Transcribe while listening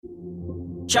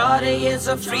Shawty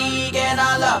is a freak and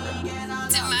I love it.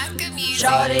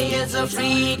 Shawty is a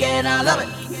freak and I love it.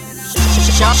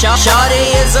 Shawty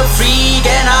is a freak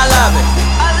and I love it.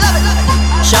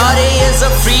 Shawty is a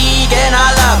freak and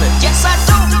I love it. Yes I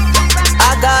do.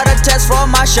 I got a text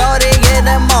from my shawty in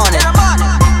the morning.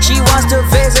 She wants to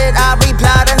visit, I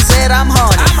replied and said I'm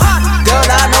horny. Girl,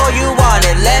 I know you want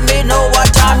it, let me know what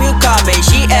time you coming.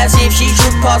 She asked if she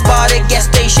should pause by the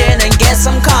gas station and get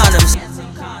some condoms.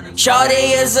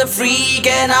 Shawty is a freak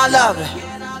and I love it.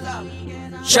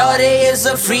 Shawty is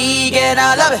a freak and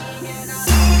I love it.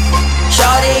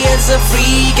 Shawty is a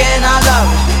freak and I love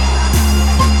it.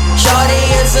 Shawty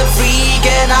is a freak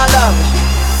and I love it.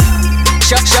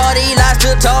 Shawty likes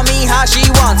to tell me how she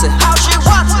wants it.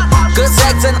 Good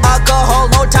sex and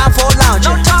alcohol, no time for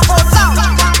lounging.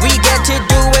 We get to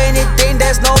do anything,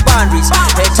 there's no boundaries.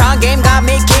 Her tongue game got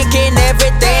me kicking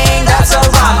everything that's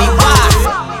around me. Why?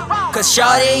 Cause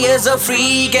Shawty is a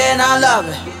freak and I love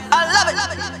it.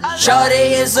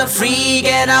 Shawty is a freak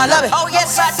and I love it. Oh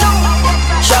yes I do.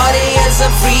 Shawty is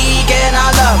a freak and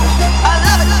I love it.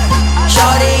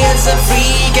 Shawty is a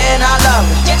freak and I love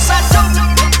it. Yes I do.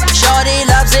 Shawty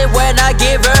loves it when I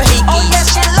give her hickeys. Oh yes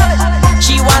she love it.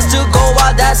 She wants to go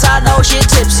out, that's I know she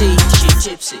tipsy.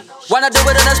 When I do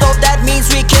it on the stove, that means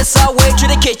we kiss our way to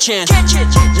the kitchen.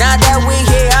 Now that we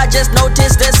here, I just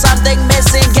noticed there's something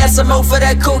missing. Get some more for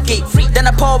that cookie. Then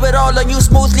I pour it all on you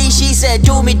smoothly. She said,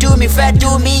 do me, fat,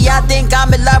 do me. I think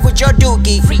I'm in love with your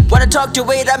dookie. When I talk to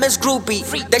it, I miss groupie.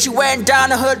 Then she went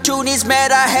down on her two knees,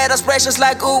 mad I had expressions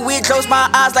like ooh wee. Closed my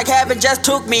eyes like heaven just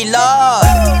took me, Lord.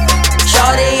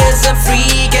 Shawty is a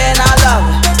freak and I love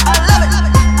it.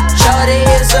 Shawty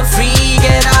is a freak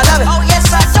and I love it. Oh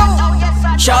yes I do.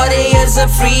 Shawty is a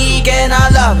freak and I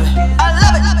love it.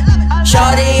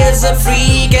 Shawty is a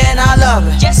freak and I love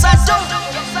it. Yes I do.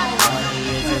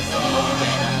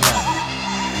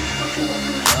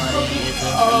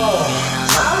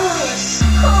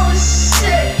 Oh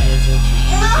shit.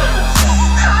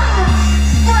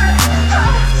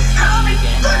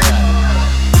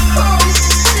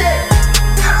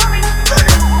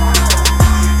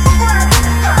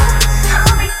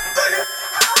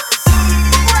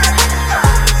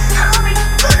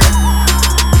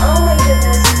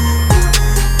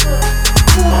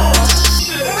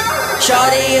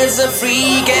 Shawty is a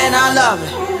freak and I love it.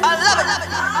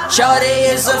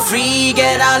 Shawty is a freak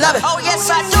and I love it. Oh yes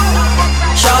I do.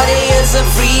 Shawty is a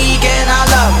freak and I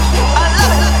love it.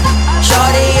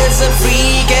 Shawty is a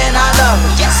freak and I love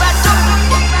it. Yes I do.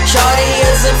 Shawty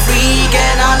is a freak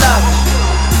and I love it.